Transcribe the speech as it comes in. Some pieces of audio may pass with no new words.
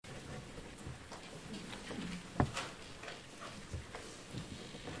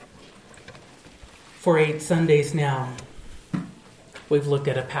For 8 Sundays now, we've looked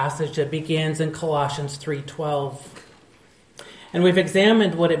at a passage that begins in Colossians 3:12. And we've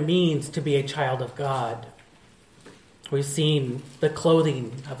examined what it means to be a child of God. We've seen the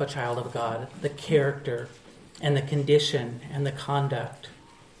clothing of a child of God, the character and the condition and the conduct.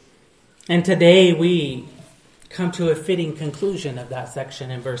 And today we come to a fitting conclusion of that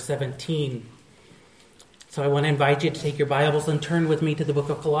section in verse 17. So I want to invite you to take your Bibles and turn with me to the book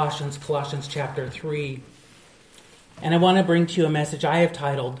of Colossians, Colossians chapter 3. And I want to bring to you a message I have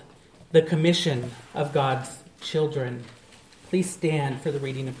titled, The Commission of God's Children. Please stand for the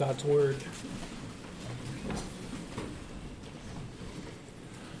reading of God's Word.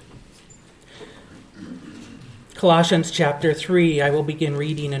 Colossians chapter 3, I will begin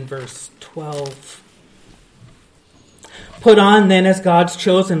reading in verse 12. Put on then as God's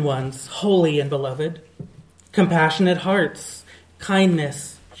chosen ones, holy and beloved, compassionate hearts,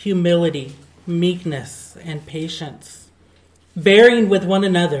 kindness, humility, meekness, and patience, bearing with one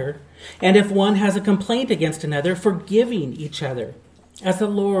another, and if one has a complaint against another, forgiving each other. As the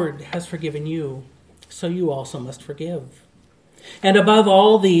Lord has forgiven you, so you also must forgive. And above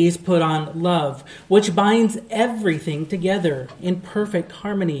all these put on love, which binds everything together in perfect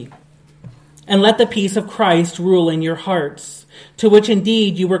harmony. And let the peace of Christ rule in your hearts, to which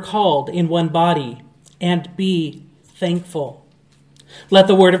indeed you were called in one body, and be thankful. Let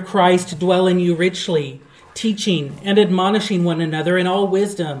the word of Christ dwell in you richly, teaching and admonishing one another in all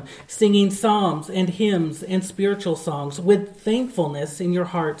wisdom, singing psalms and hymns and spiritual songs with thankfulness in your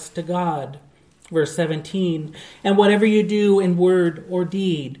hearts to God. Verse 17, and whatever you do in word or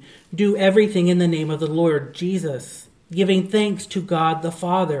deed, do everything in the name of the Lord Jesus, giving thanks to God the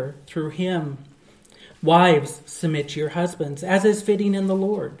Father through him. Wives, submit to your husbands, as is fitting in the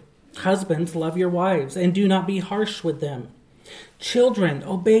Lord. Husbands, love your wives, and do not be harsh with them. Children,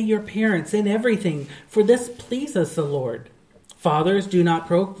 obey your parents in everything, for this pleases the Lord. Fathers, do not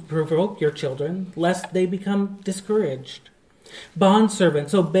provoke your children, lest they become discouraged.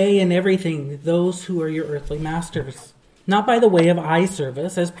 Bondservants, obey in everything those who are your earthly masters, not by the way of eye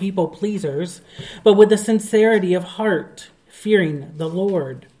service as people pleasers, but with the sincerity of heart, fearing the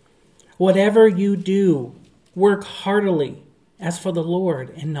Lord. Whatever you do, work heartily, as for the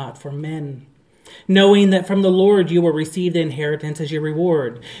Lord and not for men, knowing that from the Lord you will receive the inheritance as your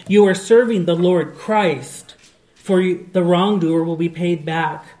reward. You are serving the Lord Christ, for the wrongdoer will be paid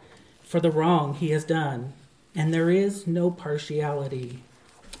back for the wrong he has done, and there is no partiality.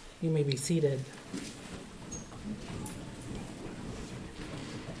 You may be seated.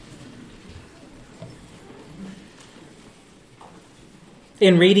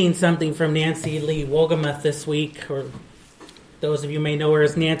 In reading something from Nancy Lee Wolgemuth this week, or those of you may know her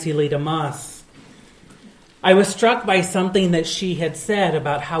as Nancy Lee DeMoss, I was struck by something that she had said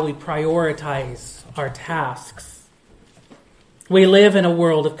about how we prioritize our tasks. We live in a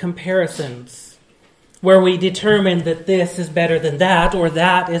world of comparisons, where we determine that this is better than that, or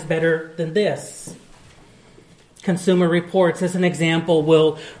that is better than this. Consumer Reports, as an example,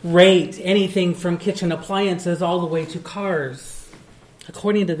 will rate anything from kitchen appliances all the way to cars,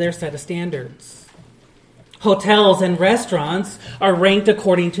 according to their set of standards. Hotels and restaurants are ranked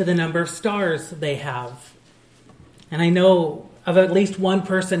according to the number of stars they have. And I know of at least one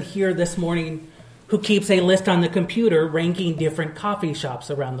person here this morning who keeps a list on the computer ranking different coffee shops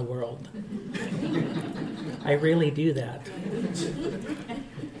around the world. I really do that.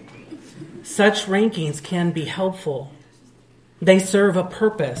 Such rankings can be helpful. They serve a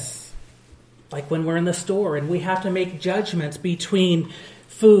purpose. Like when we're in the store and we have to make judgments between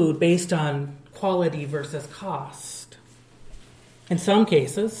food based on quality versus cost. In some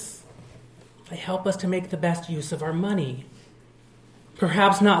cases, they help us to make the best use of our money.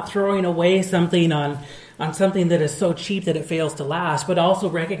 Perhaps not throwing away something on something that is so cheap that it fails to last, but also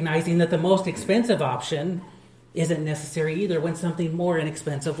recognizing that the most expensive option isn't necessary either when something more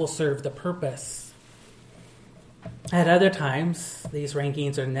inexpensive will serve the purpose. At other times, these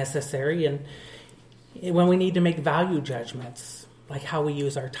rankings are necessary and when we need to make value judgments, like how we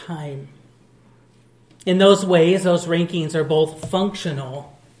use our time. In those ways, those rankings are both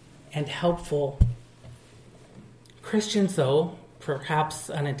functional and helpful. Christians, though, perhaps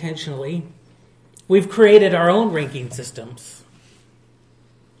unintentionally, we've created our own ranking systems.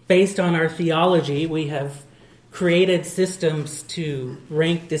 Based on our theology, we have created systems to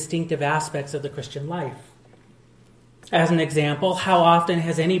rank distinctive aspects of the Christian life. As an example, how often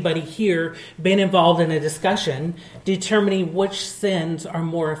has anybody here been involved in a discussion determining which sins are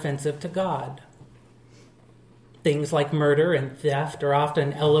more offensive to God? Things like murder and theft are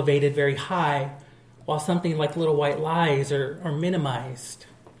often elevated very high, while something like little white lies are minimized.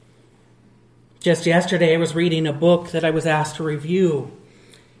 Just yesterday, I was reading a book that I was asked to review,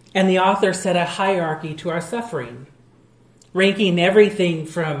 and the author set a hierarchy to our suffering, ranking everything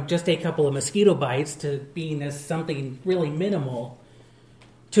from just a couple of mosquito bites to being as something really minimal,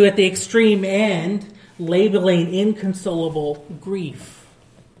 to at the extreme end, labeling inconsolable grief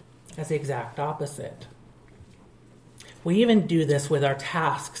as the exact opposite. We even do this with our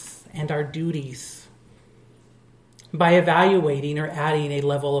tasks and our duties, by evaluating or adding a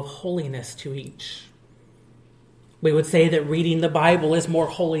level of holiness to each. We would say that reading the Bible is more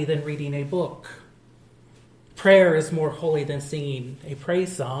holy than reading a book. Prayer is more holy than singing a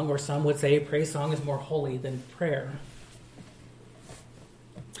praise song, or some would say a praise song is more holy than prayer.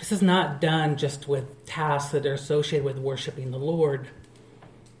 This is not done just with tasks that are associated with worshiping the Lord.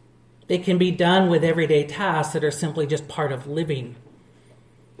 It can be done with everyday tasks that are simply just part of living.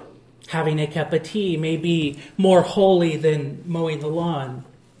 Having a cup of tea may be more holy than mowing the lawn.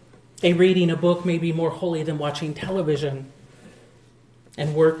 Reading a book may be more holy than watching television.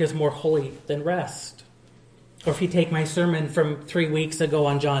 And work is more holy than rest. Or if you take my sermon from 3 weeks ago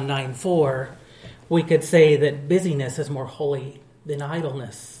on John 9:4, we could say that busyness is more holy than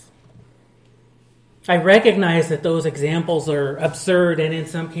idleness. I recognize that those examples are absurd and in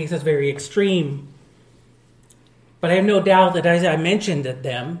some cases very extreme. But I have no doubt that as I mentioned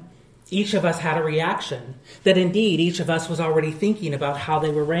them, each of us had a reaction, that indeed each of us was already thinking about how they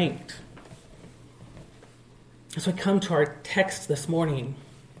were ranked. As we come to our text this morning,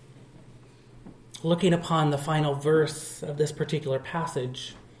 looking upon the final verse of this particular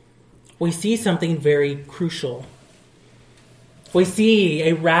passage, we see something very crucial. We see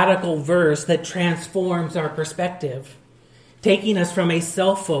a radical verse that transforms our perspective, taking us from a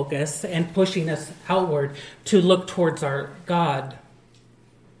self-focus and pushing us outward to look towards our God.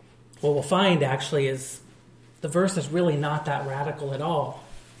 What we'll find actually is the verse is really not that radical at all.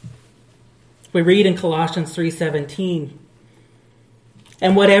 We read in Colossians 3:17,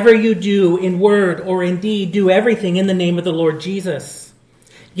 "And whatever you do in word or in deed, do everything in the name of the Lord Jesus,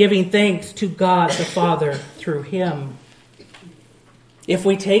 giving thanks to God the Father through him." If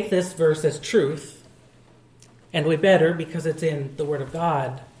we take this verse as truth, and we better because it's in the Word of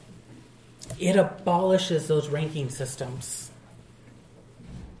God, it abolishes those ranking systems.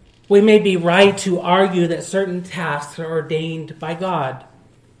 We may be right to argue that certain tasks are ordained by God,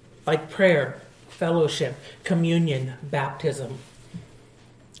 like prayer, fellowship, communion, baptism.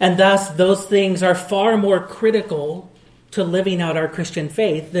 And thus, those things are far more critical to living out our Christian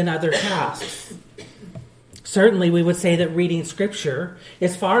faith than other tasks. Certainly, we would say that reading Scripture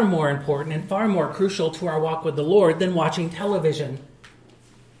is far more important and far more crucial to our walk with the Lord than watching television.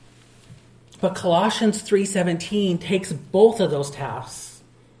 But Colossians 3:17 takes both of those tasks,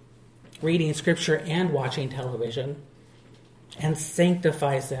 reading Scripture and watching television, and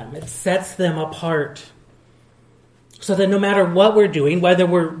sanctifies them. It sets them apart so that no matter what we're doing, whether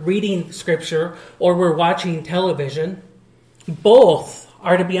we're reading Scripture or we're watching television, both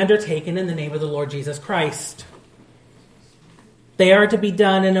are to be undertaken in the name of the Lord Jesus Christ. They are to be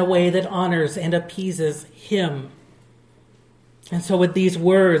done in a way that honors and appeases him. And so with these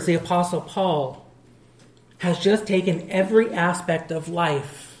words, the Apostle Paul has just taken every aspect of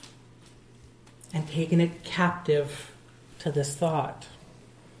life and taken it captive to this thought.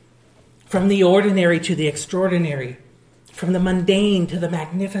 From the ordinary to the extraordinary, from the mundane to the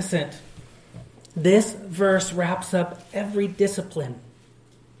magnificent, this verse wraps up every discipline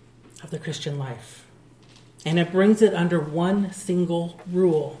of the Christian life. And it brings it under one single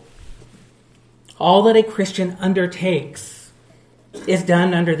rule. All that a Christian undertakes is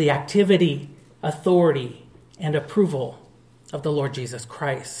done under the activity, authority, and approval of the Lord Jesus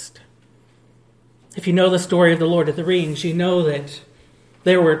Christ. If you know the story of the Lord of the Rings, you know that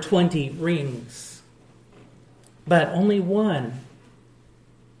there were 20 rings, but only one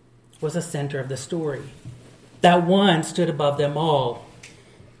was the center of the story. That one stood above them all.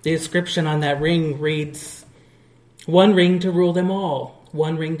 The inscription on that ring reads, "One ring to rule them all,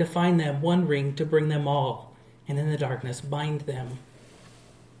 one ring to find them, one ring to bring them all, and in the darkness bind them."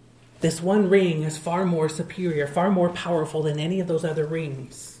 This one ring is far more superior, far more powerful than any of those other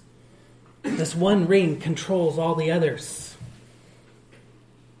rings. This one ring controls all the others.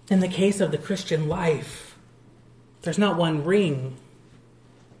 In the case of the Christian life, there's not one ring.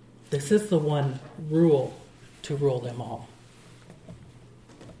 This is the one rule to rule them all.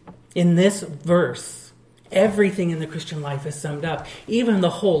 In this verse, everything in the Christian life is summed up. Even the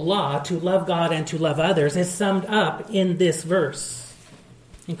whole law, to love God and to love others, is summed up in this verse,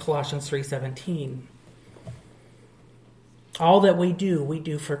 in Colossians 3:17. All that we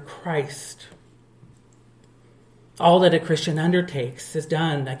do for Christ. All that a Christian undertakes is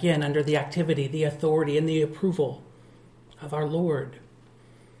done, again, under the activity, the authority, and the approval of our Lord.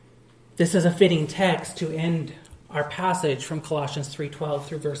 This is a fitting text to end our passage from Colossians 3:12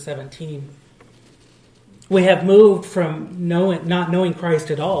 through verse 17. We have moved from not knowing Christ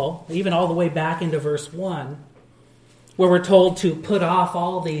at all, even all the way back into verse 1, where we're told to put off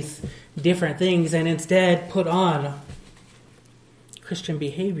all these different things and instead put on Christian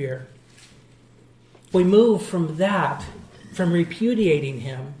behavior. We move from that, from repudiating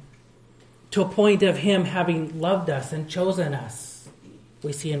him, to a point of him having loved us and chosen us.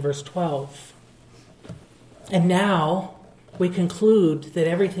 We see in verse 12. And now we conclude that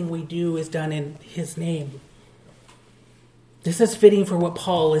everything we do is done in his name. This is fitting for what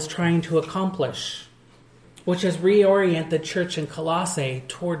Paul is trying to accomplish, which is reorient the church in Colossae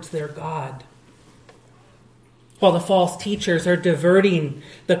towards their God. While the false teachers are diverting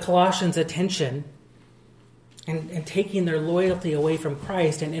the Colossians' attention and taking their loyalty away from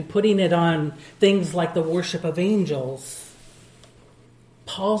Christ and putting it on things like the worship of angels,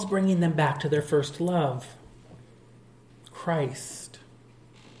 Paul's bringing them back to their first love, Christ.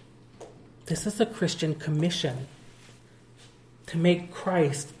 This is a Christian commission to make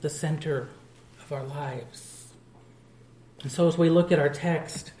Christ the center of our lives. And so as we look at our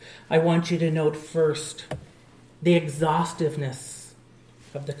text, I want you to note first the exhaustiveness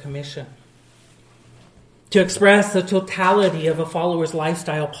of the commission. To express the totality of a follower's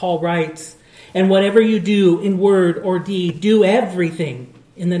lifestyle, Paul writes, "And whatever you do in word or deed, do everything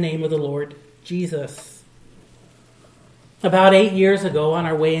in the name of the Lord Jesus." About 8 years ago, on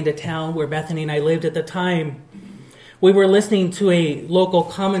our way into town where Bethany and I lived at the time, we were listening to a local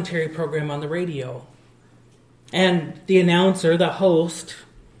commentary program on the radio. And the announcer, the host,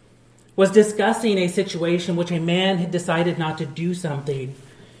 was discussing a situation which a man had decided not to do something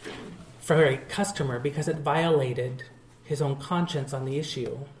for a customer because it violated his own conscience on the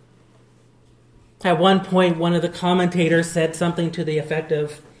issue. At one point, one of the commentators said something to the effect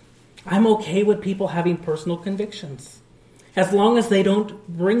of, "I'm okay with people having personal convictions, as long as they don't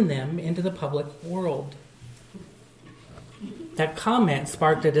bring them into the public world." That comment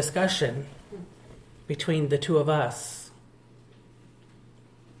sparked a discussion between the two of us.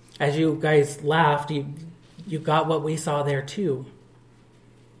 As you guys laughed, you got what we saw there too.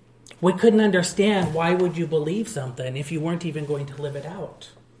 We couldn't understand, why would you believe something if you weren't even going to live it out?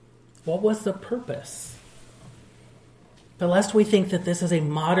 What was the purpose? But lest we think that this is a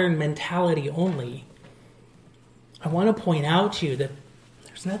modern mentality only, I want to point out to you that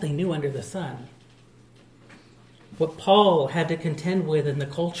there's nothing new under the sun. What Paul had to contend with in the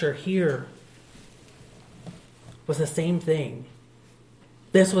culture here was the same thing.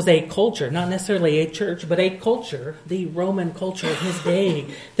 This was a culture, not necessarily a church, but a culture, the Roman culture of his day,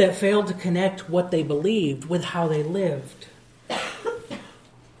 that failed to connect what they believed with how they lived.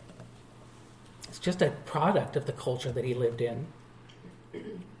 It's just a product of the culture that he lived in.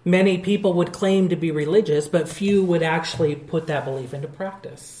 Many people would claim to be religious, but few would actually put that belief into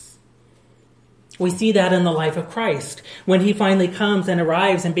practice. We see that in the life of Christ. When he finally comes and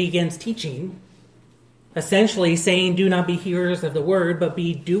arrives and begins teaching, essentially saying, "Do not be hearers of the word, but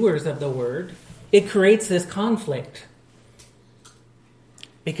be doers of the word," it creates this conflict.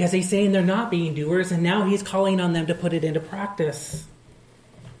 Because he's saying they're not being doers, and now he's calling on them to put it into practice.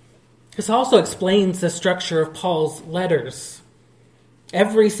 This also explains the structure of Paul's letters.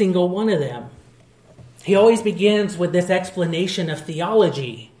 Every single one of them. He always begins with this explanation of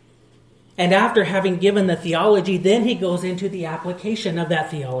theology. And after having given the theology, then he goes into the application of that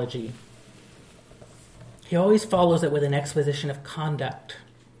theology. He always follows it with an exposition of conduct.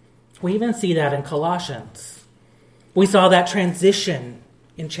 We even see that in Colossians. We saw that transition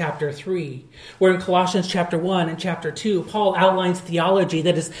in chapter 3, where in Colossians chapter 1 and chapter 2, Paul outlines theology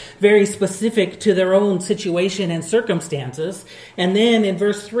that is very specific to their own situation and circumstances. And then in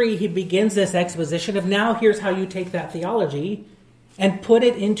verse 3, he begins this exposition of, now here's how you take that theology and put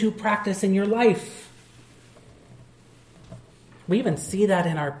it into practice in your life. We even see that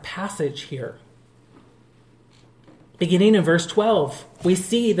in our passage here. Beginning in verse 12, we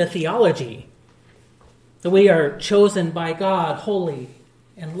see the theology, that we are chosen by God, holy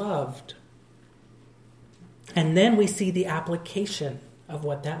and loved. And then we see the application of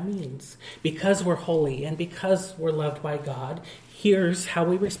what that means. Because we're holy and because we're loved by God, here's how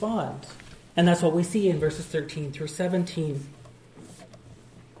we respond. And that's what we see in verses 13 through 17.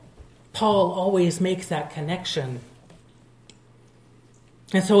 Paul always makes that connection.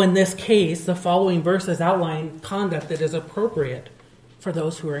 And so in this case, the following verses outline conduct that is appropriate for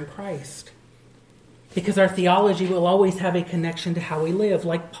those who are in Christ. Because our theology will always have a connection to how we live.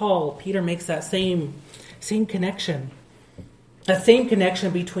 Like Paul, Peter makes that same Same connection. That same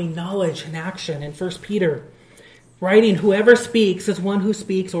connection between knowledge and action in 1 Peter. Writing, whoever speaks is one who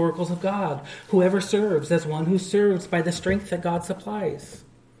speaks oracles of God. Whoever serves is one who serves by the strength that God supplies.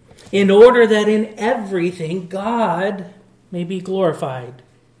 In order that in everything God may be glorified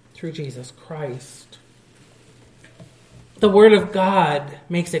through Jesus Christ. The Word of God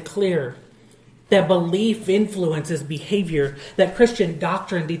makes it clear that belief influences behavior, that Christian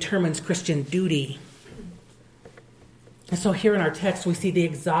doctrine determines Christian duty. And so here in our text, we see the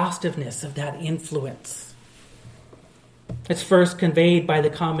exhaustiveness of that influence. It's first conveyed by the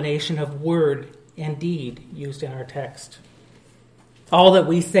combination of word and deed used in our text. All that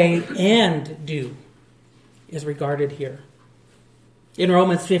we say and do is regarded here. In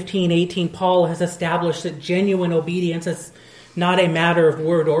Romans 15:18, Paul has established that genuine obedience is not a matter of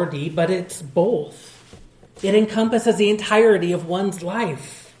word or deed, but it's both. It encompasses the entirety of one's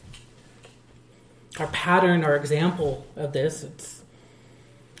life. Our pattern, our example of this,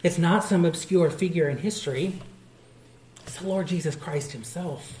 it's not some obscure figure in history. It's the Lord Jesus Christ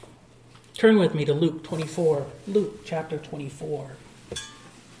himself. Turn with me to Luke 24. Luke chapter 24.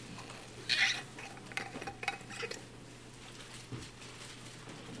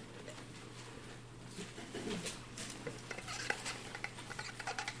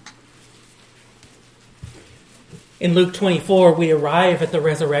 In Luke 24, we arrive at the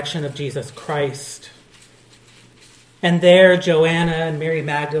resurrection of Jesus Christ. And there, Joanna and Mary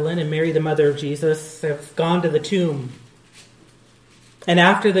Magdalene and Mary, the mother of Jesus, have gone to the tomb. And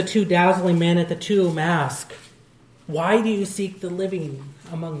after the two dazzling men at the tomb ask, "Why do you seek the living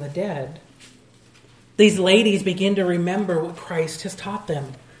among the dead?" These ladies begin to remember what Christ has taught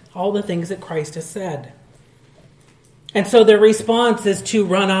them, all the things that Christ has said. And so their response is to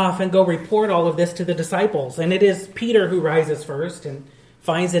run off and go report all of this to the disciples. And it is Peter who rises first and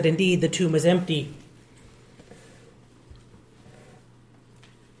finds that indeed the tomb is empty.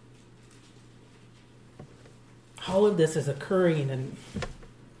 All of this is occurring,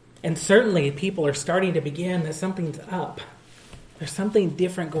 and certainly people are starting to begin that something's up. There's something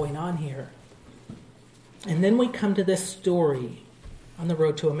different going on here. And then we come to this story on the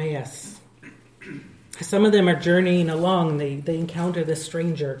road to Emmaus. Some of them are journeying along. They encounter this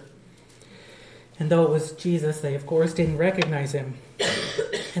stranger. And though it was Jesus, they of course didn't recognize him.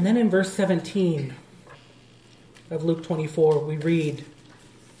 And then in verse 17 of Luke 24, we read,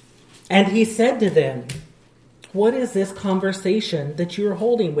 "And he said to them, 'What is this conversation that you are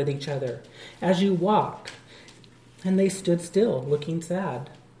holding with each other as you walk?' And they stood still, looking sad.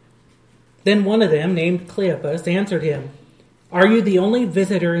 Then one of them, named Cleopas, answered him, 'Are you the only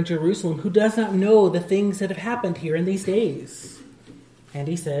visitor in Jerusalem who does not know the things that have happened here in these days?' And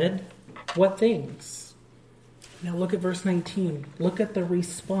he said, 'What things?' Now look at verse 19. Look at the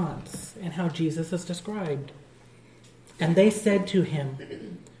response and how Jesus is described. And they said to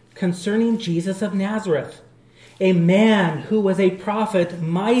him, 'Concerning Jesus of Nazareth, a man who was a prophet,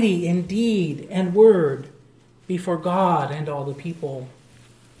 mighty in deed and word before God and all the people.'"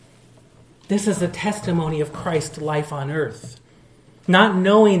 This is a testimony of Christ's life on earth. Not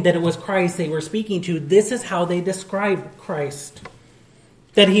knowing that it was Christ they were speaking to, this is how they describe Christ.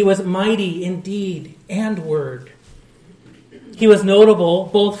 That he was mighty in deed and word. He was notable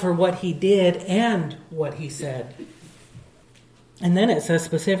both for what he did and what he said. And then it says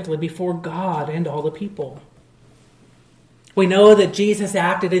specifically, before God and all the people. We know that Jesus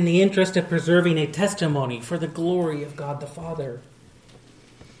acted in the interest of preserving a testimony for the glory of God the Father.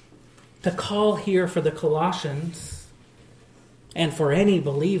 The call here for the Colossians and for any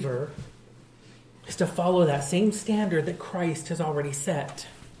believer is to follow that same standard that Christ has already set.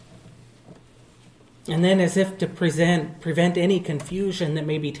 And then, as if to prevent any confusion that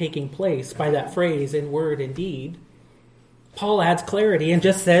may be taking place by that phrase, in word and deed, Paul adds clarity and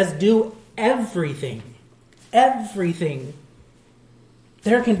just says, do everything. Everything.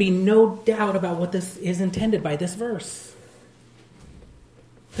 There can be no doubt about what this is intended by this verse.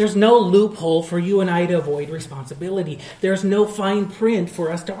 There's no loophole for you and I to avoid responsibility. There's no fine print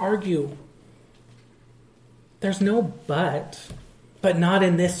for us to argue. There's no but not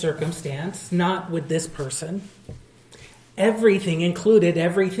in this circumstance, not with this person. Everything included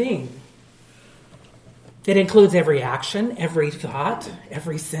everything. It includes every action, every thought,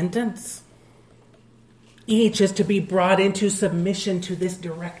 every sentence. Each is to be brought into submission to this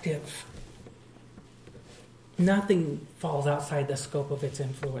directive. Nothing falls outside the scope of its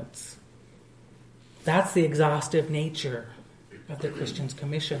influence. That's the exhaustive nature of the Christian's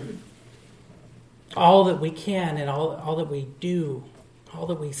commission. All that we can and all that we do, all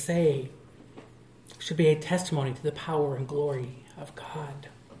that we say, should be a testimony to the power and glory of God.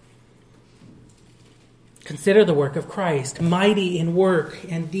 Consider the work of Christ, mighty in work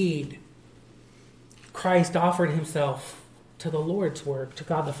and deed. Christ offered himself to the Lord's work, to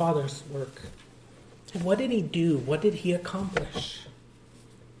God the Father's work. And what did he do? What did he accomplish?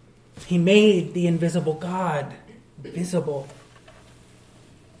 He made the invisible God visible.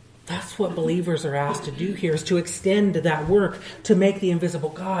 That's what believers are asked to do here, is to extend that work, to make the invisible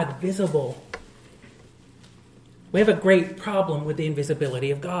God visible. We have a great problem with the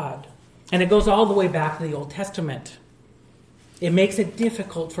invisibility of God. And it goes all the way back to the Old Testament. It makes it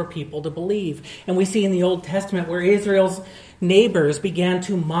difficult for people to believe. And we see in the Old Testament where Israel's neighbors began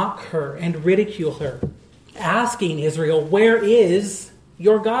to mock her and ridicule her, asking Israel, "Where is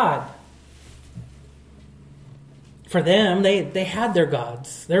your God?" For them, they had their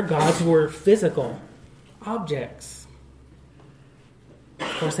gods. Their gods were physical objects.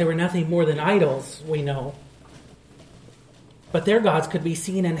 Of course, they were nothing more than idols, we know. But their gods could be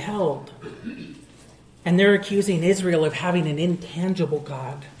seen and held. And they're accusing Israel of having an intangible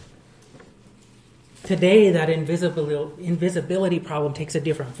God. Today, that invisibility problem takes a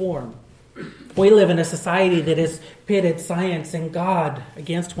different form. We live in a society that has pitted science and God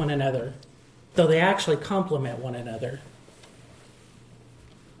against one another, though they actually complement one another.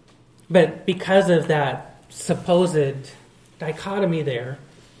 But because of that supposed dichotomy there,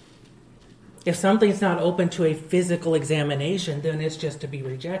 if something's not open to a physical examination, then it's just to be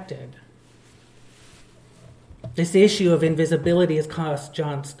rejected. This issue of invisibility has caused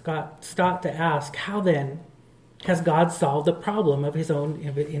John Stott to ask, how then has God solved the problem of his own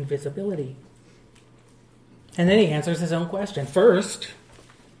invisibility? And then he answers his own question. First,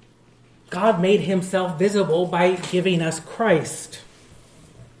 God made himself visible by giving us Christ.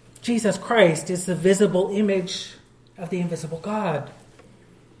 Jesus Christ is the visible image of the invisible God.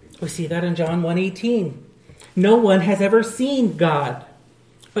 We see that in John 1:18. No one has ever seen God,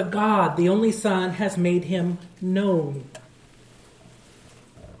 but God, the only Son, has made him known.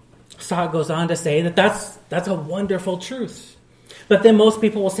 Stott goes on to say that that's a wonderful truth. But then most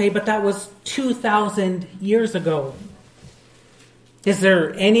people will say, but that was 2,000 years ago. Is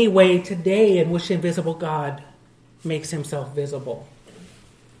there any way today in which invisible God makes himself visible?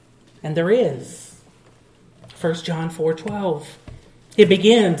 And there is. 1 John 4:12. It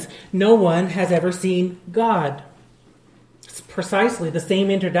begins, no one has ever seen God. It's precisely the same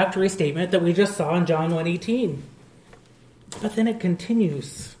introductory statement that we just saw in John 1:18. But then it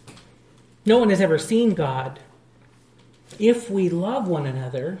continues. No one has ever seen God. If we love one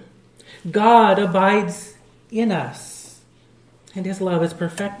another, God abides in us, and his love is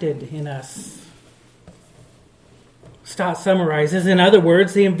perfected in us. Stott summarizes, in other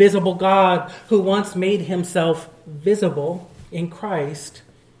words, the invisible God who once made himself visible in Christ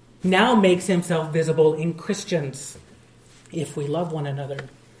now makes himself visible in Christians if we love one another.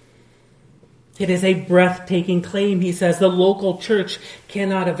 It is a breathtaking claim, he says. The local church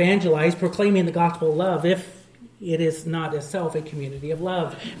cannot evangelize, proclaiming the gospel of love, if it is not itself a community of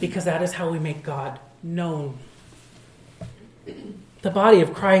love, because that is how we make God known. The body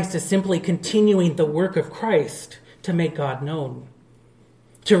of Christ is simply continuing the work of Christ to make God known,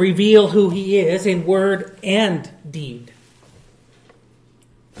 to reveal who he is in word and deed.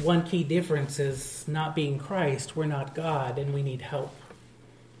 One key difference is not being Christ, we're not God, and we need help.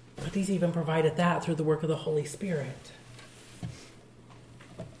 But he's even provided that through the work of the Holy Spirit.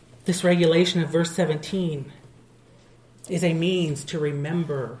 This regulation of verse 17 is a means to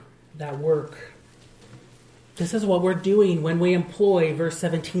remember that work. This is what we're doing when we employ verse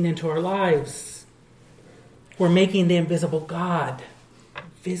 17 into our lives. We're making the invisible God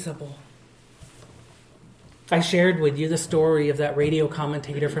visible. I shared with you the story of that radio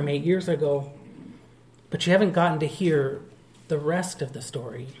commentator from 8 years ago, but you haven't gotten to hear the rest of the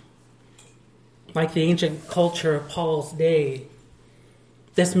story. Like the ancient culture of Paul's day,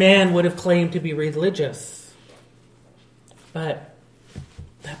 this man would have claimed to be religious, but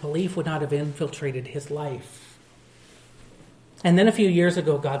that belief would not have infiltrated his life. And then a few years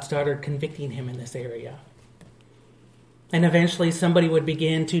ago, God started convicting him in this area. And eventually somebody would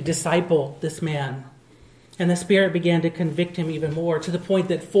begin to disciple this man. And the Spirit began to convict him even more, to the point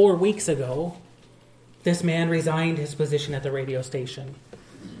that 4 weeks ago, this man resigned his position at the radio station.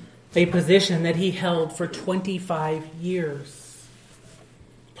 A position that he held for 25 years.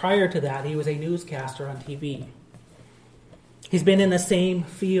 Prior to that, he was a newscaster on TV. He's been in the same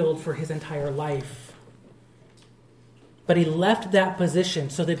field for his entire life. But he left that position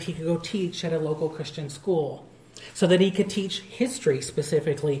so that he could go teach at a local Christian school, so that he could teach history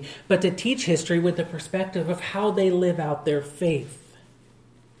specifically, but to teach history with the perspective of how they live out their faith.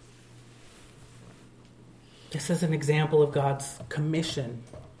 This is an example of God's commission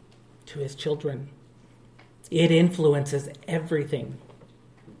to his children. It influences everything.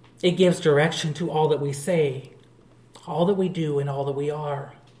 It gives direction to all that we say, all that we do, and all that we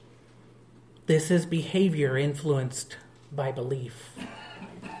are. This is behavior influenced by belief.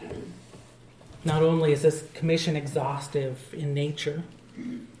 Not only is this commission exhaustive in nature,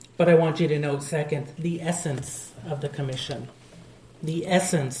 but I want you to note, second, the essence of the commission. The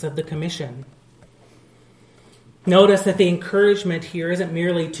essence of the commission. Notice that the encouragement here isn't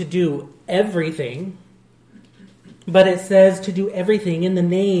merely to do everything, but it says to do everything in the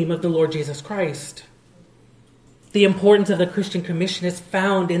name of the Lord Jesus Christ. The importance of the Christian commission is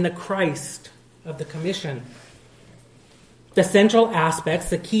found in the Christ of the commission. The central aspects,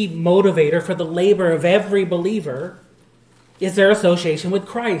 the key motivator for the labor of every believer is their association with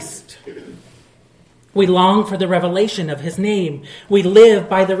Christ. We long for the revelation of his name. We live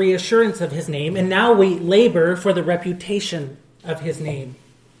by the reassurance of his name, and now we labor for the reputation of his name.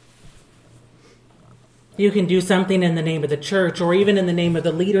 You can do something in the name of the church or even in the name of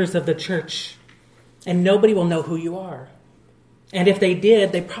the leaders of the church, and nobody will know who you are. And if they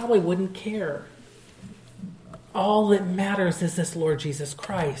did, they probably wouldn't care. All that matters is this Lord Jesus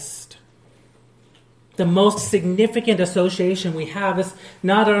Christ. The most significant association we have is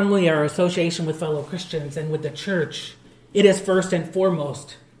not only our association with fellow Christians and with the church, it is first and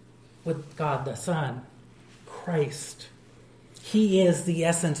foremost with God the Son, Christ. He is the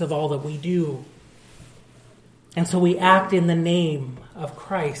essence of all that we do. And so we act in the name of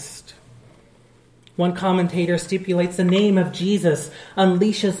Christ. One commentator stipulates the name of Jesus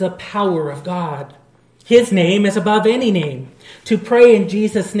unleashes the power of God. His name is above any name. To pray in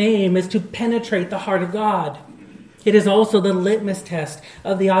Jesus' name is to penetrate the heart of God. It is also the litmus test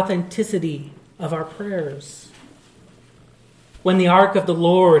of the authenticity of our prayers. When the ark of the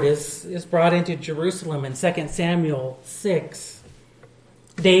Lord is brought into Jerusalem in 2 Samuel 6,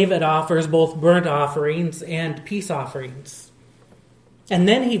 David offers both burnt offerings and peace offerings. And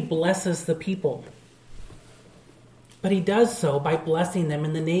then he blesses the people. But he does so by blessing them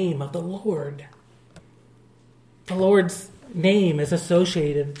in the name of the Lord. The Lord's name is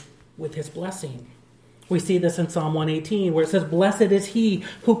associated with his blessing. We see this in Psalm 118 where it says, "Blessed is he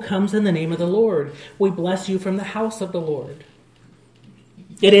who comes in the name of the Lord. We bless you from the house of the Lord."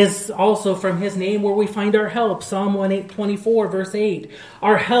 It is also from his name where we find our help. Psalm 124 verse 8.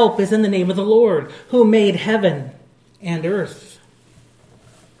 Our help is in the name of the Lord who made heaven and earth.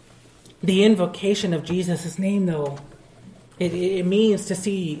 The invocation of Jesus' name, though, it means to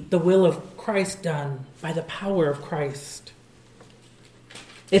see the will of Christ done by the power of Christ.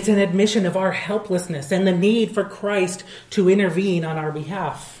 It's an admission of our helplessness and the need for Christ to intervene on our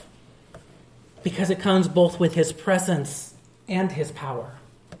behalf, because it comes both with his presence and his power.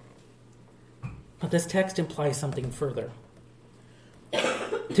 But this text implies something further.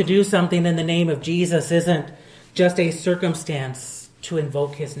 To do something in the name of Jesus isn't just a circumstance to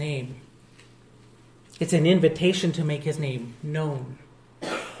invoke his name. It's an invitation to make his name known.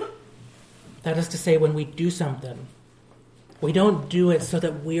 That is to say, when we do something, we don't do it so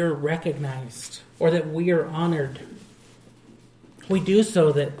that we're recognized or that we are honored. We do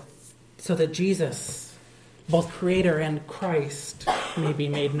so that Jesus, both Creator and Christ, may be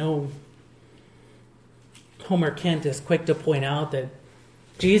made known. Homer Kent is quick to point out that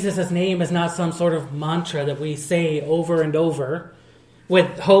Jesus' name is not some sort of mantra that we say over and over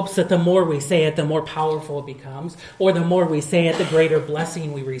with hopes that the more we say it, the more powerful it becomes, or the more we say it, the greater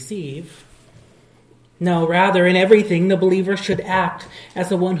blessing we receive. No, rather, in everything, the believer should act as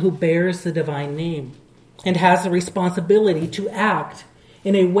the one who bears the divine name and has the responsibility to act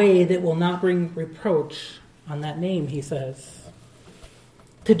in a way that will not bring reproach on that name, he says.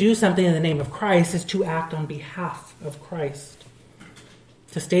 To do something in the name of Christ is to act on behalf of Christ.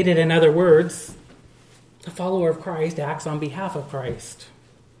 To state it in other words, the follower of Christ acts on behalf of Christ.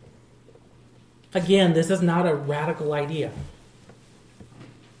 Again, this is not a radical idea.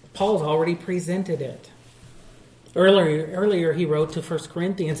 Paul's already presented it. Earlier he wrote to 1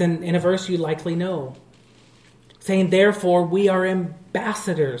 Corinthians, and in a verse you likely know, saying, "Therefore we are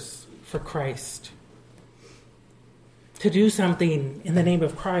ambassadors for Christ." To do something in the name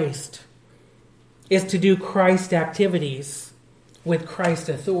of Christ is to do Christ activities with Christ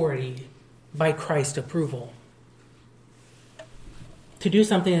authority by Christ approval. To do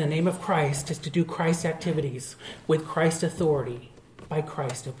something in the name of Christ is to do Christ activities with Christ authority by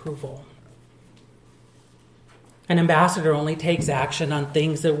Christ approval. An ambassador only takes action on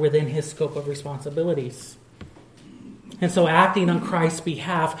things that are within his scope of responsibilities. And so acting on Christ's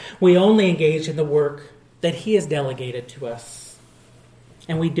behalf, we only engage in the work that he has delegated to us.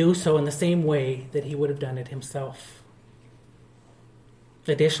 And we do so in the same way that he would have done it himself.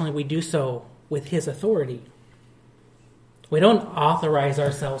 Additionally, we do so with his authority. We don't authorize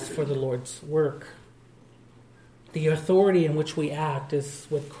ourselves for the Lord's work. The authority in which we act is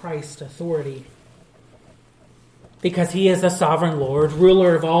with Christ's authority. Because he is the sovereign Lord,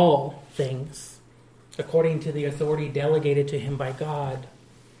 ruler of all things, according to the authority delegated to him by God.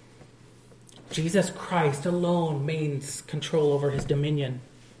 Jesus Christ alone maintains control over his dominion.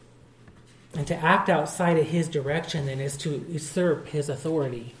 And to act outside of his direction then is to usurp his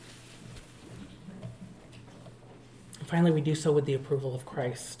authority. And finally, we do so with the approval of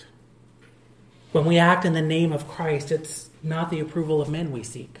Christ. When we act in the name of Christ, it's not the approval of men we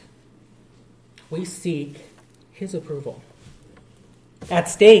seek. We seek his approval. At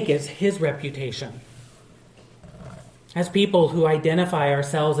stake is his reputation. As people who identify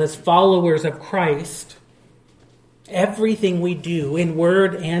ourselves as followers of Christ, everything we do in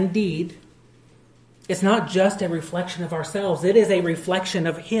word and deed is not just a reflection of ourselves. It is a reflection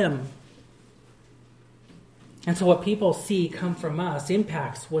of him. And so what people see come from us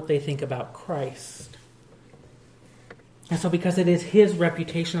impacts what they think about Christ. And so because it is his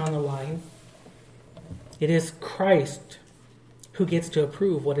reputation on the line, it is Christ who gets to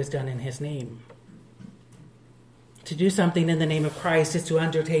approve what is done in his name. To do something in the name of Christ is to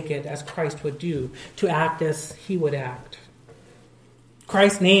undertake it as Christ would do, to act as he would act.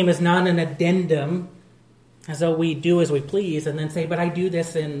 Christ's name is not an addendum, as though we do as we please and then say, but I do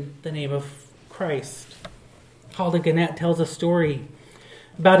this in the name of Christ. Halden Gannett tells a story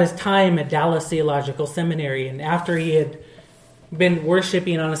about his time at Dallas Theological Seminary, and after he had been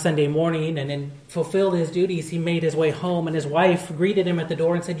worshiping on a Sunday morning and then fulfilled his duties, he made his way home, and his wife greeted him at the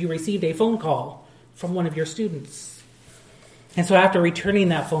door and said, "You received a phone call from one of your students." And so after returning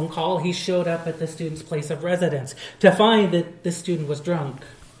that phone call, he showed up at the student's place of residence to find that the student was drunk.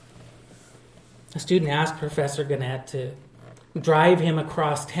 The student asked Professor Gannett to drive him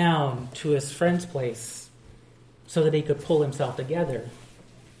across town to his friend's place so that he could pull himself together.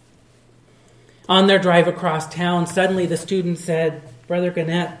 On their drive across town, suddenly the student said, "Brother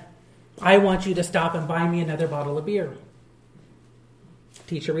Gannett, I want you to stop and buy me another bottle of beer." The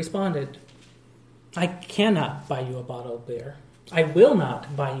teacher responded, "I cannot buy you a bottle of beer. I will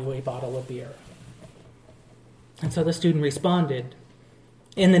not buy you a bottle of beer." And so the student responded,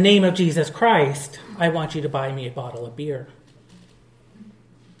 "In the name of Jesus Christ, I want you to buy me a bottle of beer."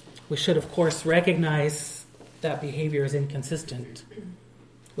 We should, of course, recognize that behavior is inconsistent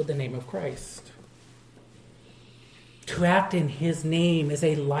with the name of Christ. To act in his name is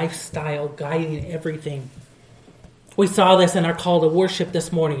a lifestyle guiding everything. We saw this in our call to worship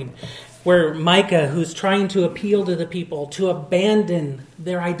this morning, where Micah, who's trying to appeal to the people to abandon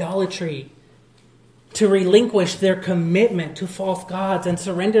their idolatry, to relinquish their commitment to false gods and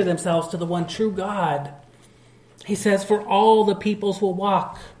surrender themselves to the one true God. He says, "For all the peoples will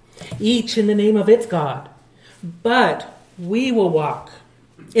walk, each in the name of its God. But we will walk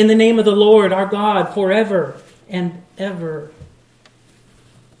in the name of the Lord our God forever and ever."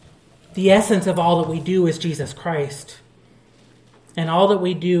 The essence of all that we do is Jesus Christ. And all that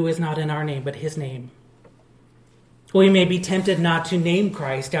we do is not in our name, but his name. We may be tempted not to name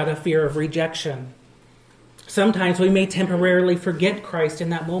Christ out of fear of rejection. Sometimes we may temporarily forget Christ in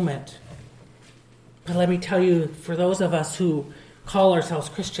that moment. But let me tell you, for those of us who call ourselves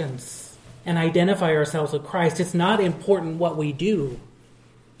Christians and identify ourselves with Christ, it's not important what we do.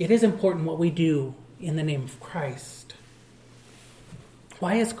 It is important what we do in the name of Christ.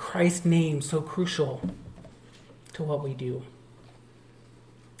 Why is Christ's name so crucial to what we do?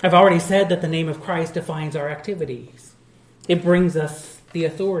 I've already said that the name of Christ defines our activities. It brings us the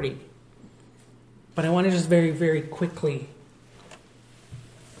authority. But I want to just very, very quickly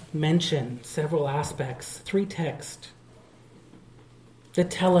mention several aspects, 3 texts, that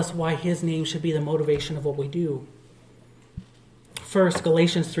tell us why his name should be the motivation of what we do. First,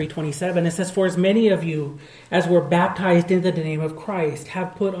 Galatians 3:27, it says, "For as many of you as were baptized into the name of Christ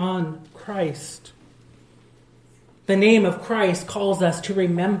have put on Christ." The name of Christ calls us to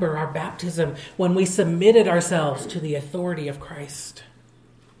remember our baptism when we submitted ourselves to the authority of Christ.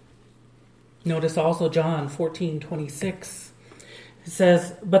 Notice also John 14:26. It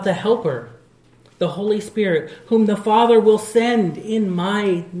says, "But the Helper, the Holy Spirit, whom the Father will send in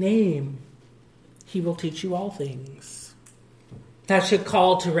my name, he will teach you all things." That should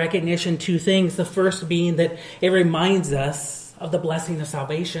call to recognition 2 things. The first being that it reminds us of the blessing of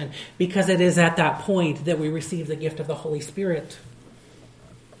salvation, because it is at that point that we receive the gift of the Holy Spirit.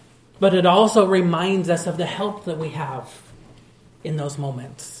 But it also reminds us of the help that we have in those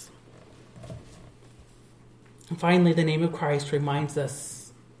moments. And finally, the name of Christ reminds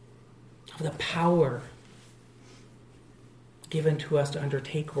us of the power given to us to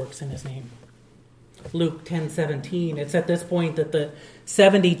undertake works in his name. Luke 10:17. It's at this point that the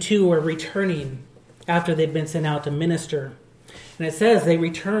 72 are returning after they'd been sent out to minister. And it says they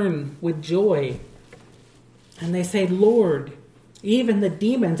return with joy. And they say, Lord, even the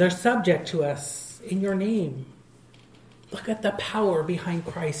demons are subject to us in your name. Look at the power behind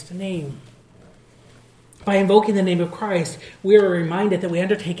Christ's name. By invoking the name of Christ, we are reminded that we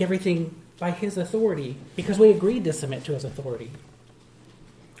undertake everything by his authority because we agreed to submit to his authority.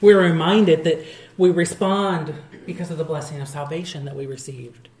 We are reminded that we respond because of the blessing of salvation that we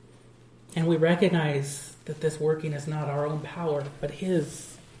received. And we recognize that this working is not our own power, but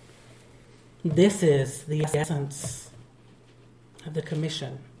his. This is the essence of the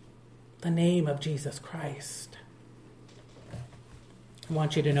commission, the name of Jesus Christ. I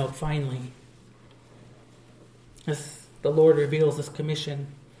want you to note finally, as the Lord reveals this commission,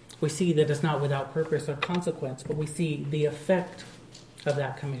 we see that it's not without purpose or consequence, but we see the effect of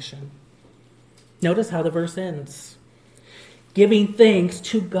that commission. Notice how the verse ends. Giving thanks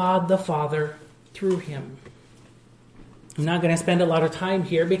to God the Father through him. I'm not going to spend a lot of time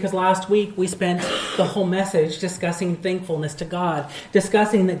here because last week we spent the whole message discussing thankfulness to God,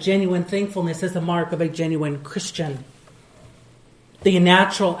 discussing that genuine thankfulness is the mark of a genuine Christian. The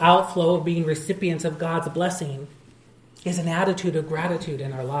natural outflow of being recipients of God's blessing is an attitude of gratitude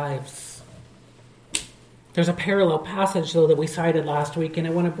in our lives. There's a parallel passage, though, that we cited last week, and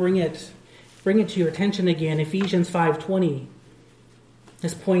I want to bring it to your attention again. Ephesians 5:20.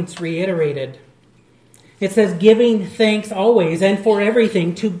 This point's reiterated. It says, giving thanks always and for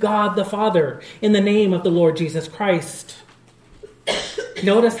everything to God the Father in the name of the Lord Jesus Christ.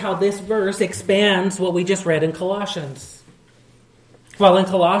 Notice how this verse expands what we just read in Colossians. While in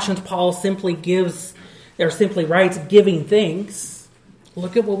Colossians, Paul simply writes giving thanks,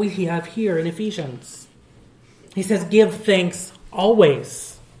 look at what we have here in Ephesians. He says, give thanks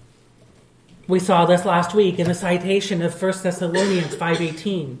always. We saw this last week in the citation of 1 Thessalonians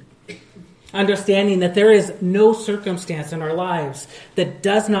 5:18. Understanding that there is no circumstance in our lives that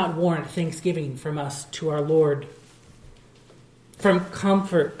does not warrant thanksgiving from us to our Lord. From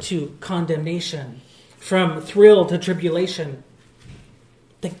comfort to condemnation, from thrill to tribulation,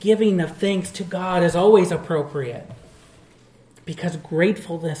 the giving of thanks to God is always appropriate because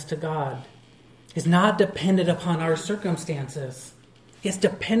gratefulness to God is not dependent upon our circumstances. It's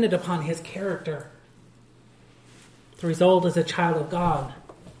dependent upon his character. The result is a child of God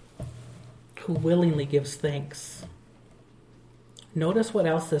who willingly gives thanks. Notice what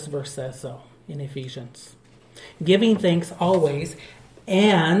else this verse says, though, in Ephesians. Giving thanks always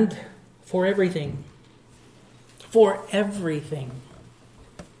and for everything. For everything.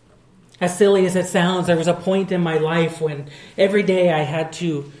 As silly as it sounds, there was a point in my life when every day I had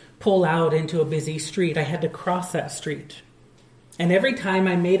to pull out into a busy street. I had to cross that street. And every time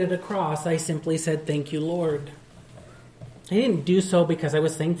I made it across, I simply said, thank you, Lord. I didn't do so because I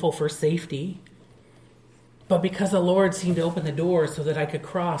was thankful for safety, but because the Lord seemed to open the door so that I could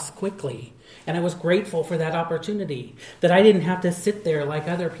cross quickly. And I was grateful for that opportunity, that I didn't have to sit there like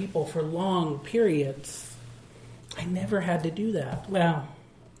other people for long periods. I never had to do that. Well,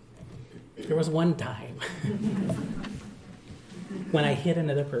 there was one time when I hit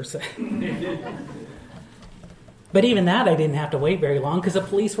another person. But even that, I didn't have to wait very long because the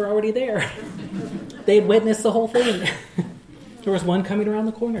police were already there. They had witnessed the whole thing. There was one coming around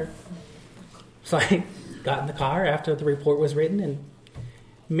the corner. So I got in the car after the report was written and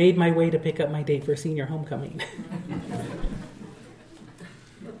made my way to pick up my date for senior homecoming.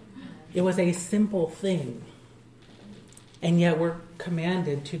 It was a simple thing. And yet we're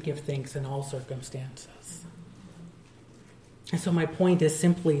commanded to give thanks in all circumstances. And so my point is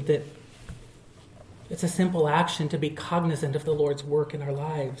simply that it's a simple action to be cognizant of the Lord's work in our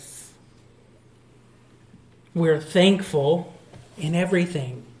lives. We're thankful in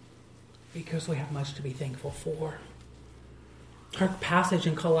everything because we have much to be thankful for. Our passage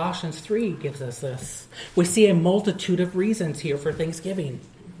in Colossians 3 gives us this. We see a multitude of reasons here for thanksgiving.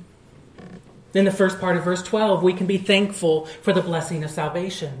 In the first part of verse 12, we can be thankful for the blessing of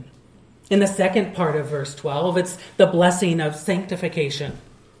salvation. In the second part of verse 12, it's the blessing of sanctification.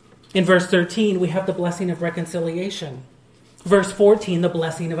 In verse 13, we have the blessing of reconciliation. Verse 14, the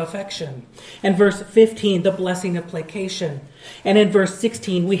blessing of affection. And verse 15, the blessing of placation. And in verse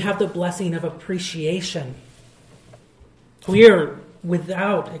 16, we have the blessing of appreciation. We are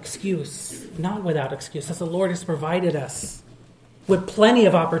without excuse, not without excuse, as the Lord has provided us with plenty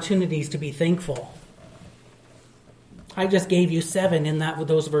of opportunities to be thankful. I just gave you 7 in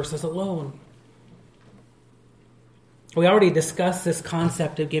those verses alone. We already discussed this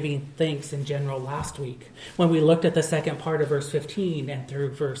concept of giving thanks in general last week when we looked at the second part of verse 15 and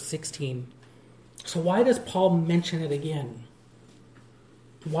through verse 16. So why does Paul mention it again?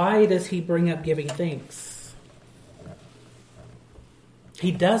 Why does he bring up giving thanks?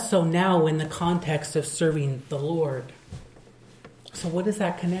 He does so now in the context of serving the Lord. So what is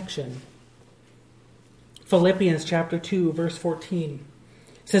that connection? Philippians chapter 2, verse 14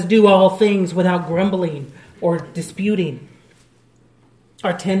 says, "Do all things without grumbling or disputing."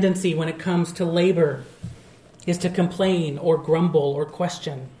 Our tendency when it comes to labor is to complain or grumble or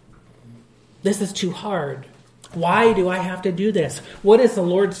question. This is too hard. Why do I have to do this? What is the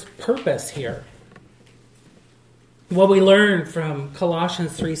Lord's purpose here? What we learn from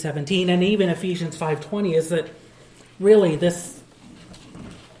Colossians 3:17 and even Ephesians 5:20 is that really this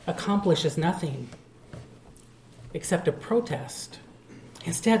accomplishes nothing except a protest.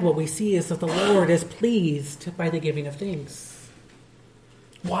 Instead, what we see is that the Lord is pleased by the giving of things.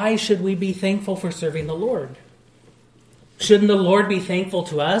 Why should we be thankful for serving the Lord? Shouldn't the Lord be thankful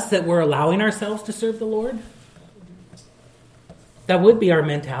to us that we're allowing ourselves to serve the Lord? That would be our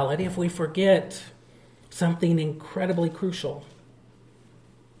mentality if we forget something incredibly crucial.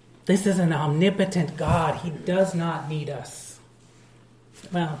 This is an omnipotent God. He does not need us.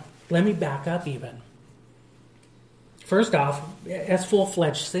 Well, let me back up even. First off, as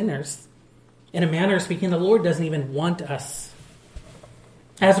full-fledged sinners, in a manner of speaking, the Lord doesn't even want us.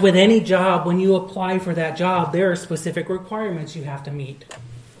 As with any job, when you apply for that job, there are specific requirements you have to meet.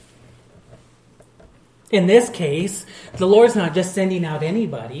 In this case, the Lord's not just sending out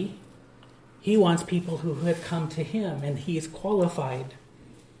anybody. He wants people who have come to him, and he's qualified.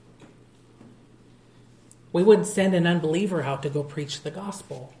 We wouldn't send an unbeliever out to go preach the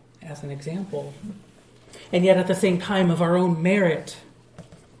gospel, as an example. And yet at the same time, of our own merit,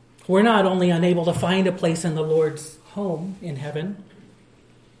 we're not only unable to find a place in the Lord's home in heaven,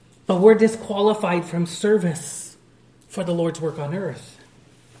 but we're disqualified from service for the Lord's work on earth.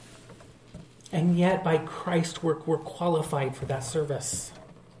 And yet by Christ's work, we're qualified for that service.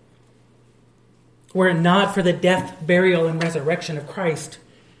 Were it not for the death, burial, and resurrection of Christ,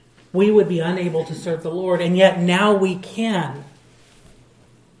 we would be unable to serve the Lord, and yet now we can.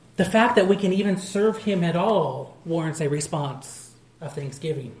 The fact that we can even serve him at all warrants a response of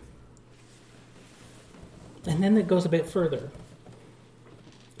thanksgiving. And then it goes a bit further.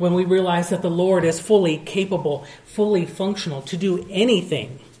 When we realize that the Lord is fully capable, fully functional to do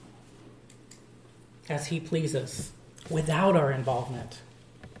anything as he pleases without our involvement.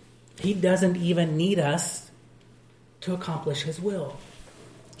 He doesn't even need us to accomplish his will.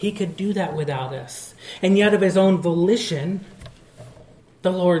 He could do that without us. And yet of his own volition,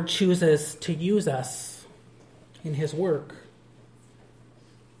 the Lord chooses to use us in his work.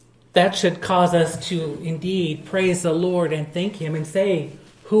 That should cause us to indeed praise the Lord and thank him and say,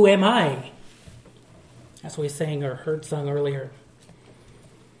 "Who am I?" As we sang or heard sung earlier.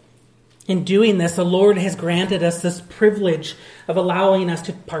 In doing this, the Lord has granted us this privilege of allowing us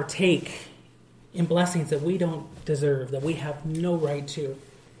to partake in blessings that we don't deserve, that we have no right to.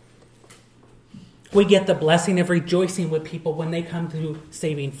 We get the blessing of rejoicing with people when they come to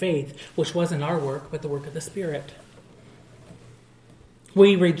saving faith, which wasn't our work, but the work of the Spirit.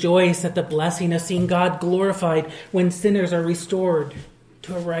 We rejoice at the blessing of seeing God glorified when sinners are restored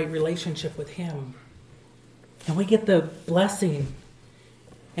to a right relationship with him. And we get the blessing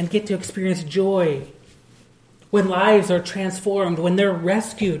and get to experience joy when lives are transformed, when they're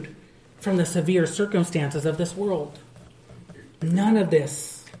rescued from the severe circumstances of this world. None of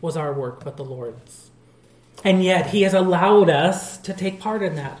this was our work but the Lord's. And yet he has allowed us to take part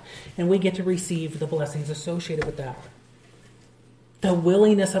in that, and we get to receive the blessings associated with that. The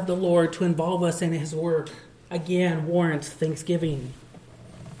willingness of the Lord to involve us in his work, again, warrants thanksgiving.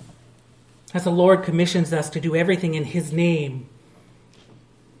 As the Lord commissions us to do everything in his name,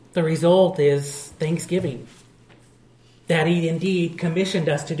 the result is thanksgiving. That he indeed commissioned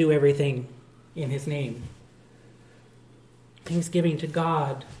us to do everything in his name. Thanksgiving to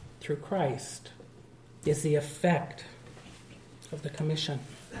God through Christ is the effect of the commission.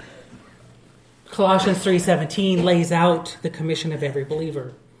 Colossians 3:17 lays out the commission of every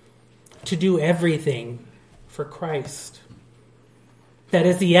believer to do everything for Christ. That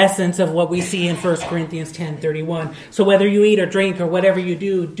is the essence of what we see in 1 Corinthians 10:31. So whether you eat or drink or whatever you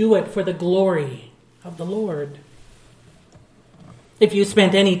do, do it for the glory of the Lord. If you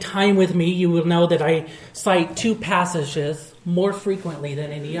spent any time with me, you will know that I cite two passages more frequently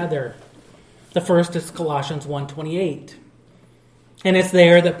than any other. The first is Colossians 1:28. And it's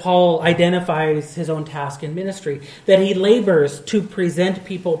there that Paul identifies his own task in ministry, that he labors to present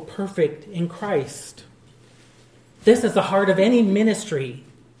people perfect in Christ. This is the heart of any ministry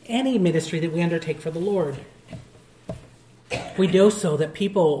that we undertake for the Lord. We do so that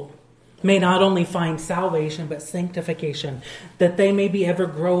people may not only find salvation, but sanctification, that they may be ever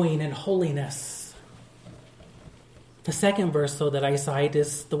growing in holiness. The second verse, though, that I cite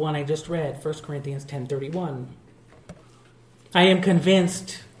is the one I just read, 1 Corinthians 10:31. I am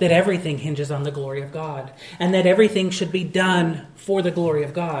convinced that everything hinges on the glory of God, and that everything should be done for the glory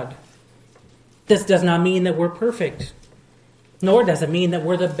of God. This does not mean that we're perfect, nor does it mean that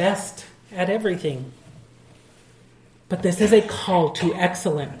we're the best at everything. But this is a call to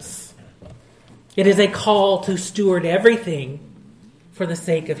excellence. It is a call to steward everything for the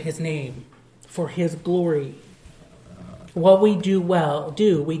sake of his name, for his glory. What we do well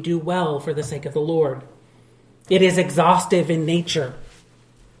for the sake of the Lord. It is exhaustive in nature.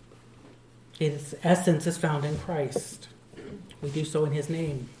 Its essence is found in Christ. We do so in his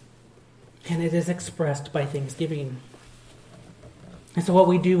name. And it is expressed by thanksgiving. And so what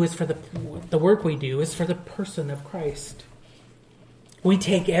we do is the work we do is for the person of Christ. We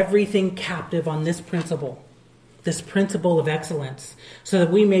take everything captive on this principle of excellence, so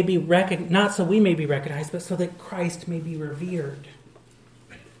that we may be not so we may be recognized, but so that Christ may be revered.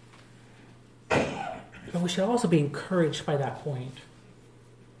 But we should also be encouraged by that point.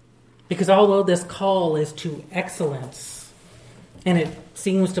 Because although this call is to excellence, and it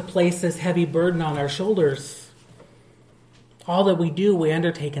seems to place this heavy burden on our shoulders, all that we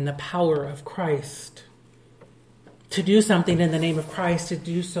undertake in the power of Christ. To do something in the name of Christ, to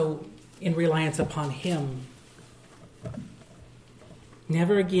do so in reliance upon him.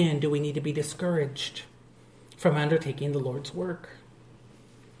 Never again do we need to be discouraged from undertaking the Lord's work.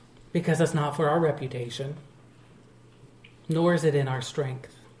 Because it's not for our reputation, nor is it in our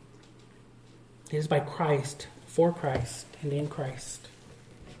strength. It is by Christ, for Christ, and in Christ.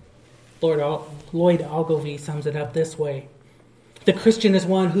 Lloyd Ogilvie sums it up this way. The Christian is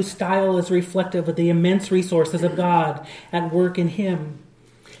one whose style is reflective of the immense resources of God at work in him.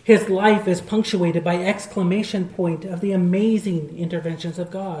 His life is punctuated by exclamation point of the amazing interventions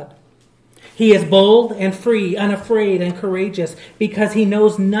of God. He is bold and free, unafraid and courageous, because he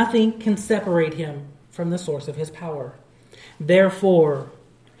knows nothing can separate him from the source of his power. Therefore,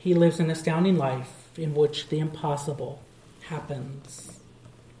 he lives an astounding life in which the impossible happens.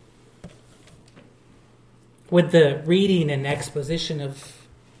 With the reading and exposition of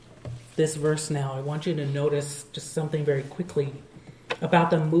this verse now, I want you to notice just something very quickly about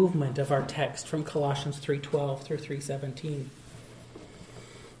the movement of our text from Colossians 3:12 through 3:17.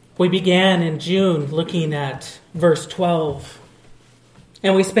 We began in June looking at verse 12,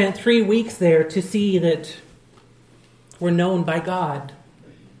 and we spent 3 weeks there to see that we're known by God.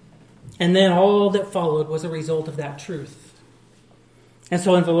 And then all that followed was a result of that truth. And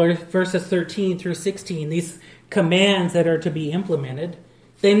so in verses 13 through 16, these commands that are to be implemented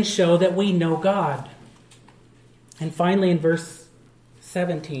then show that we know God. And finally in verse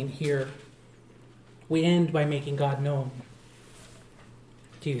 17 here, we end by making God known.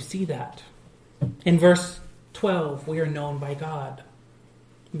 Do you see that? In verse 12, we are known by God.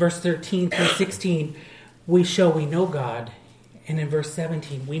 Verse 13 through 16, we show we know God. And in verse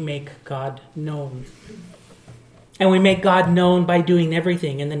 17, we make God known. And we make God known by doing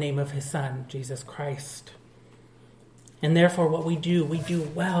everything in the name of his Son, Jesus Christ. And therefore what we do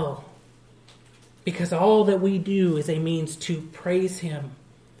well. Because all that we do is a means to praise him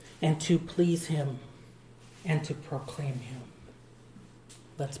and to please him and to proclaim him.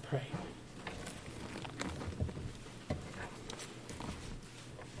 Let's pray.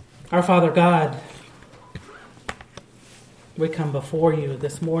 Our Father God, we come before you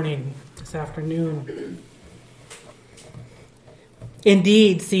this morning, this afternoon.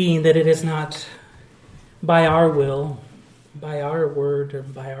 Indeed, seeing that it is not by our will, by our word, or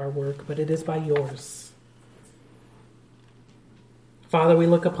by our work, but it is by yours. Father, we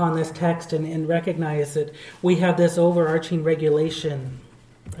look upon this text and recognize that we have this overarching regulation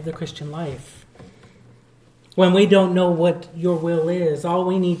of the Christian life. When we don't know what your will is, all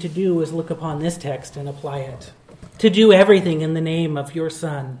we need to do is look upon this text and apply it. To do everything in the name of your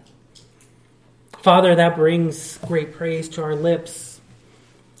Son. Father, that brings great praise to our lips.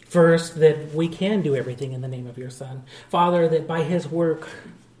 First, that we can do everything in the name of your Son. Father, that by his work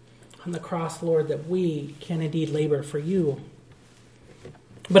on the cross, Lord, that we can indeed labor for you.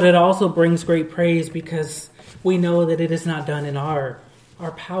 But it also brings great praise because we know that it is not done in our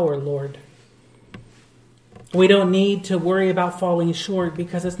power, Lord. We don't need to worry about falling short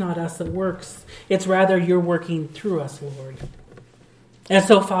because it's not us that works. It's rather you're working through us, Lord. And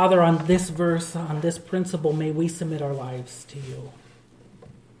so, Father, on this verse, on this principle, may we submit our lives to you.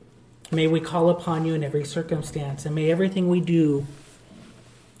 May we call upon you in every circumstance, and may everything we do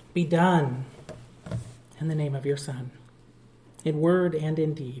be done in the name of your Son, in word and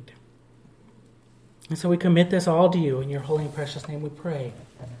in deed. And so we commit this all to you. In your holy and precious name we pray.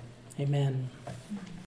 Amen.